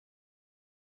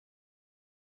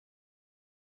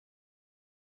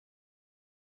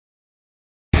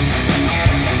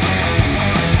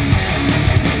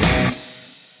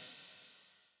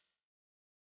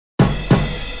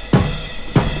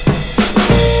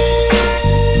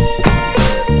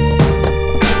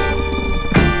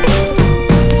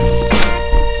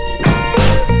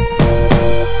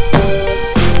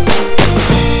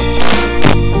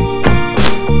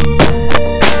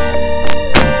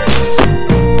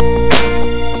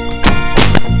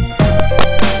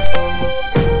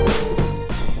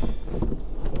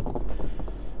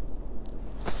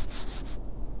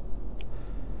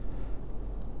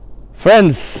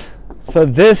Friends, so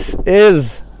this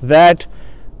is that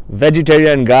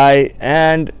vegetarian guy,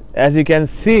 and as you can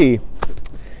see,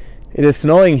 it is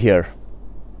snowing here.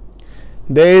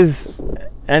 There is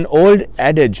an old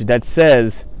adage that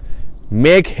says,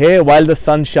 make hay while the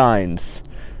sun shines.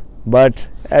 But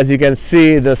as you can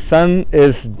see, the sun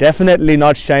is definitely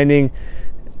not shining,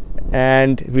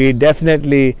 and we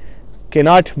definitely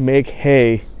cannot make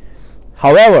hay.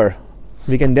 However,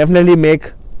 we can definitely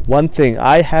make one thing.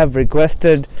 I have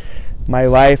requested my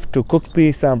wife to cook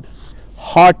me some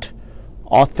hot,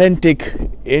 authentic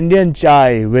Indian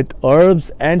chai with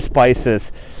herbs and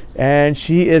spices, and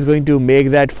she is going to make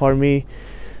that for me,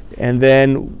 and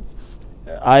then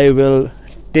I will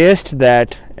taste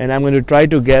that, and I'm going to try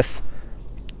to guess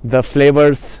the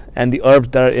flavors and the herbs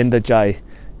that are in the chai,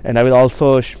 and I will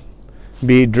also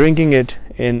be drinking it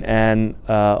in an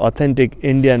authentic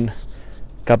Indian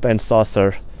cup and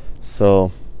saucer.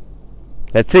 So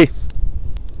let's see.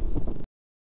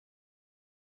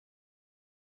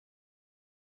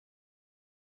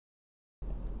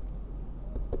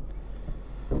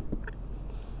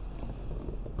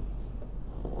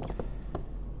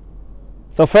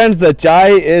 So friends, the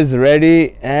chai is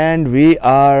ready and we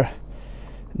are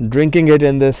drinking it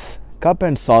in this cup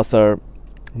and saucer.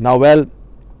 Now, well,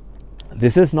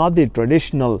 this is not the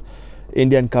traditional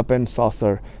Indian cup and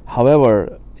saucer.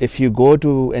 However, if you go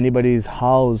to anybody's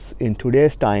house in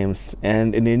today's times,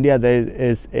 and in India there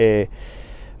is a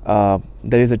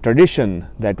tradition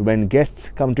that when guests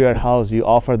come to your house, you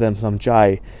offer them some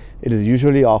chai. It is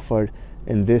usually offered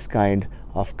in this kind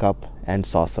of cup and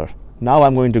saucer. Now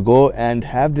I'm going to go and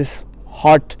have this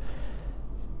hot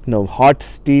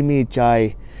steamy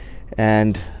chai,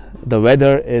 and the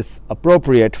weather is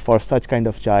appropriate for such kind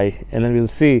of chai, and then we'll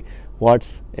see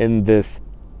what's in this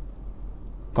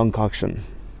concoction.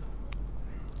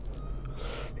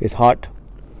 It's hot.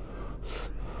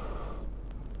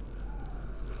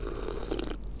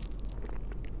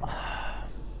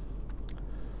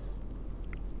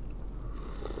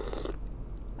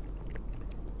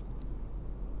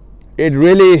 It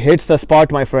really hits the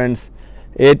spot, my friends.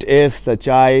 It is the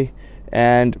chai,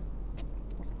 and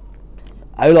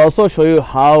I will also show you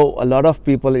how a lot of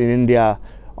people in India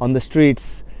on the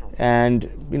streets and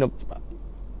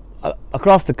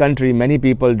across the country, many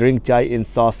people drink chai in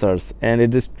saucers, and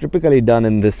it is typically done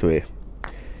in this way.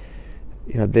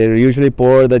 They usually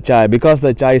pour the chai because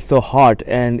the chai is so hot,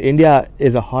 and India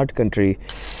is a hot country.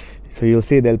 So you'll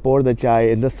see they'll pour the chai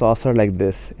in the saucer like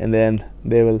this, and then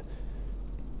they will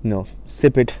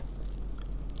sip it.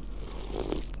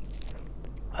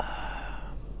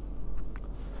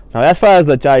 Now, as far as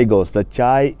the chai goes, the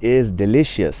chai is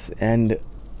delicious, and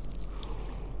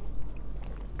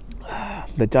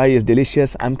the chai is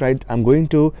delicious. I'm going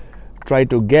to try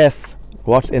to guess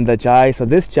what's in the chai. So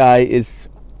this chai is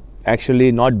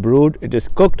actually not brewed, it is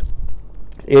cooked.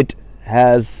 It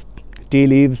has tea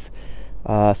leaves,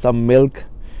 some milk,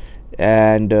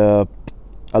 and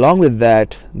along with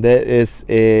that there is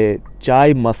a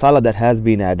chai masala that has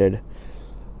been added.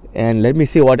 And let me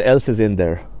see what else is in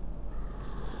there.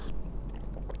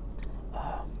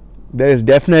 There is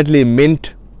definitely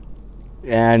mint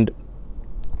and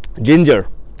ginger.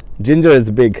 Ginger is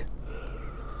big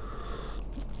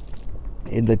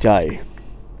in the chai.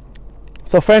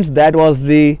 So friends, that was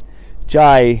the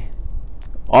chai,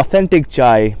 authentic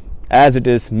chai as it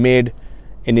is made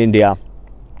in India.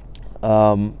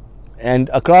 And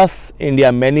across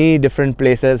India, many different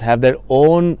places have their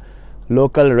own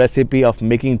local recipe of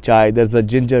making chai. There's the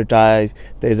ginger chai,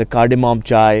 there is a cardamom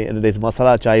chai, and there's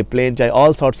masala chai, plain chai.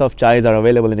 All sorts of chais are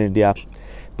available in India,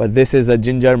 but this is a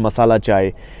ginger masala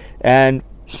chai. And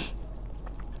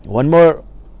one more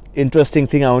interesting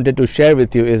thing I wanted to share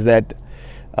with you is that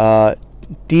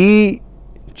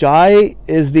chai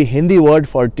is the Hindi word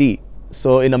for tea.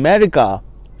 So in America,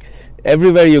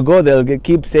 everywhere you go, they'll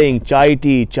keep saying chai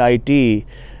tea,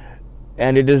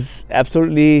 and it is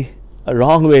absolutely a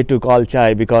wrong way to call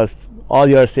chai, because all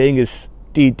you are saying is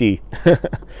tea.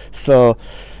 So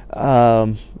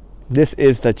this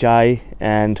is the chai,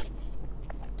 and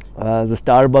the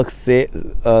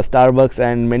Starbucks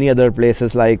and many other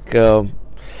places like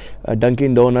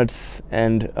Dunkin' Donuts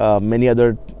and many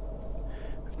other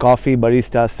coffee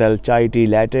baristas sell chai tea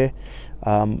latte,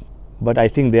 but I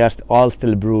think they are all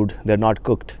still brewed, they're not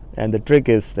cooked, and the trick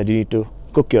is that you need to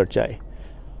cook your chai.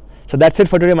 So that's it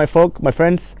for today, my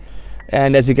friends.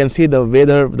 And as you can see, the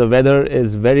weather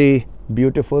is very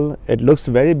beautiful. It looks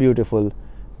very beautiful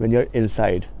when you're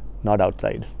inside, not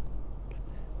outside.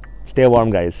 Stay warm,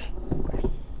 guys.